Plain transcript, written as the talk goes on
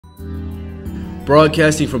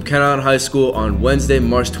Broadcasting from Cannon High School on Wednesday,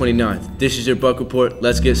 March 29th. This is your Buc Report.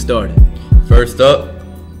 Let's get started. First up,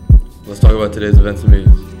 let's talk about today's events and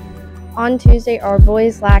meetings. On Tuesday, our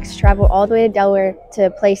boys Lax traveled all the way to Delaware to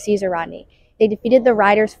play Caesar Rodney. They defeated the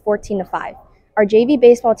Riders 14-5. Our JV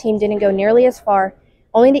baseball team didn't go nearly as far,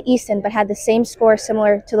 only to Easton, but had the same score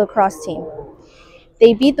similar to the lacrosse team.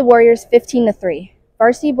 They beat the Warriors 15-3.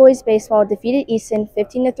 Varsity boys baseball defeated Easton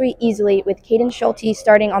 15-3 easily with Caden Schulte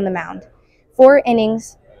starting on the mound. 4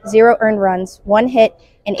 innings, 0 earned runs, 1 hit,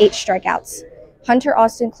 and 8 strikeouts. Hunter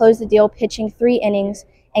Austin closed the deal pitching 3 innings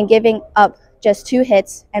and giving up just 2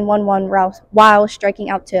 hits and 1 while striking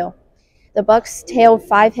out 2. The Bucs tailed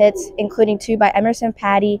 5 hits, including 2 by Emerson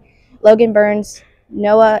Patty, Logan Burns,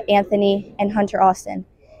 Noah Anthony, and Hunter Austin.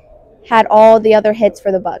 Had all the other hits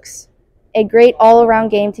for the Bucs. A great all-around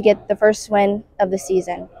game to get the first win of the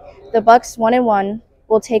season. The Bucs 1-1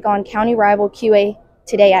 will take on county rival QA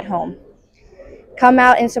today at home. Come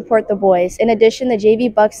out and support the boys. In addition, the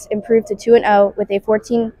JV Bucs improved to 2-0 with a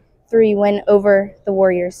 14-3 win over the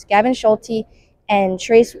Warriors. Gavin Schulte and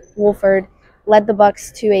Trace Wolford led the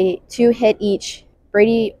Bucs to a 2-hit each.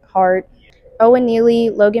 Brady Hart, Owen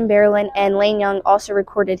Neely, Logan Berlin, and Lane Young also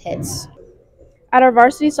recorded hits. At our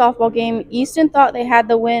varsity softball game, Easton thought they had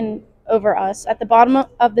the win over us at the bottom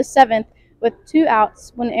of the 7th with 2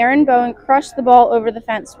 outs when Aaron Bowen crushed the ball over the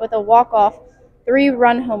fence with a walk-off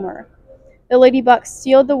 3-run homer. The Lady Bucs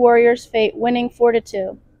sealed the Warriors' fate, winning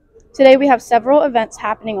 4-2. Today we have several events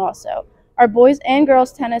happening also. Our boys and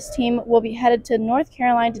girls tennis team will be headed to North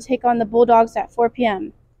Carolina to take on the Bulldogs at 4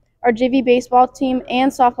 p.m. Our JV baseball team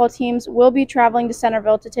and softball teams will be traveling to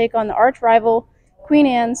Centerville to take on the arch rival Queen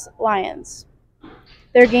Anne's Lions.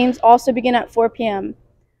 Their games also begin at 4 p.m.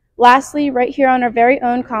 Lastly, right here on our very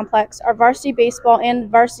own complex, our varsity baseball and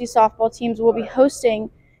varsity softball teams will be hosting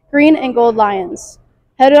Green and Gold Lions.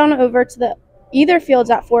 Head on over to either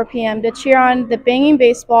fields at 4 p.m. to cheer on the banging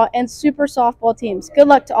baseball and super softball teams. Good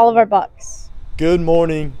luck to all of our Bucs. Good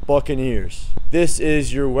morning, Buccaneers. This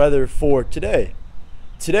is your weather for today.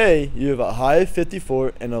 Today, you have a high of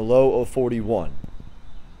 54 and a low of 41.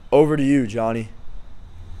 Over to you, Johnny.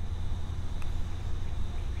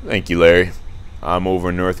 Thank you, Larry. I'm over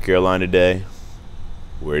in North Carolina today,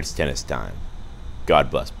 where it's tennis time.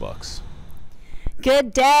 God bless Bucs.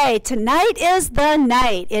 Good day. Tonight is the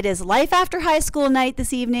night. It is Life After High School night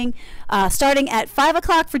this evening, starting at 5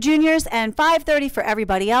 o'clock for juniors and 5:30 for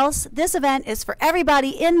everybody else. This event is for everybody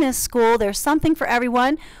in this school. There's something for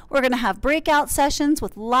everyone. We're going to have breakout sessions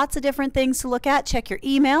with lots of different things to look at. Check your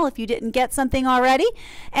email if you didn't get something already.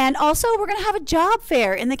 And also, we're going to have a job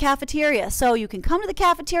fair in the cafeteria. So you can come to the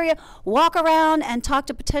cafeteria, walk around, and talk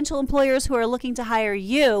to potential employers who are looking to hire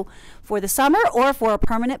you for the summer or for a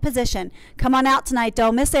permanent position. Come on out tonight.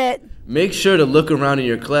 Don't miss it. Make sure to look around in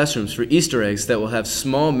your classrooms for Easter eggs that will have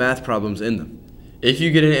small math problems in them. If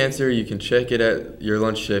you get an answer, you can check it at your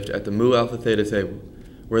lunch shift at the Mu Alpha Theta table,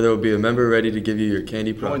 where there will be a member ready to give you your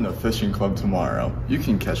candy prize. Join the fishing club tomorrow. You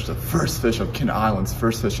can catch the first fish of Kent Island's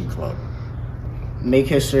first fishing club. Make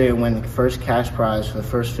history and win the first cash prize for the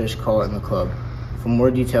first fish caught in the club. For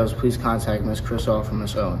more details, please contact Ms. Crisol from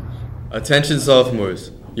Ms. Owens. Attention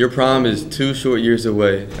sophomores, your prom is 2 short years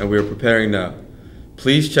away and we are preparing now.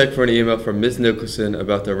 Please check for an email from Ms. Nicholson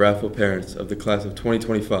about the raffle parents of the class of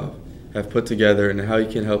 2025 have put together and how you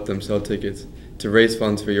can help them sell tickets to raise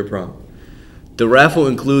funds for your prom. The raffle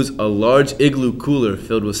includes a large igloo cooler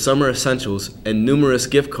filled with summer essentials and numerous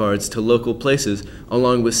gift cards to local places,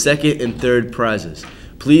 along with second and third prizes.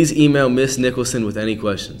 Please email Ms. Nicholson with any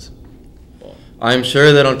questions. I am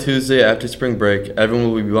sure that on Tuesday after spring break,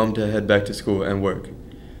 everyone will be bummed to head back to school and work.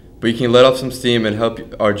 But you can let off some steam and help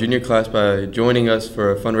our junior class by joining us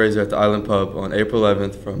for a fundraiser at the Island Pub on April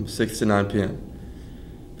 11th from 6 to 9 p.m.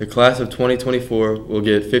 The class of 2024 will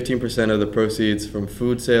get 15% of the proceeds from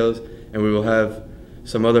food sales, and we will have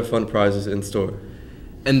some other fun prizes in store.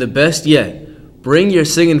 And the best yet, bring your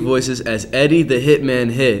singing voices as Eddie the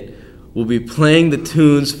Hitman Hit will be playing the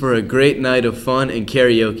tunes for a great night of fun and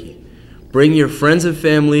karaoke. Bring your friends and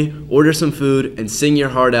family, order some food, and sing your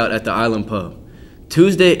heart out at the Island Pub.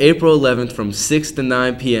 Tuesday, April 11th from 6 to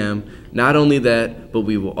 9 p.m. Not only that, but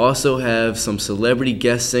we will also have some celebrity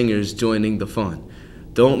guest singers joining the fun.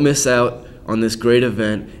 Don't miss out on this great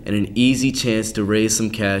event and an easy chance to raise some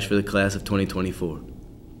cash for the class of 2024.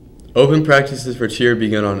 Open practices for cheer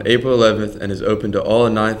begin on April 11th and is open to all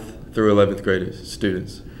 9th through 11th graders,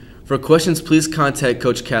 students. For questions, please contact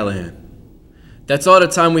Coach Callahan. That's all the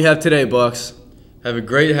time we have today, Bucs. Have a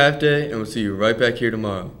great half day, and we'll see you right back here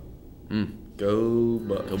tomorrow. Go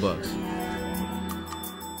Bucs. Go Bucs.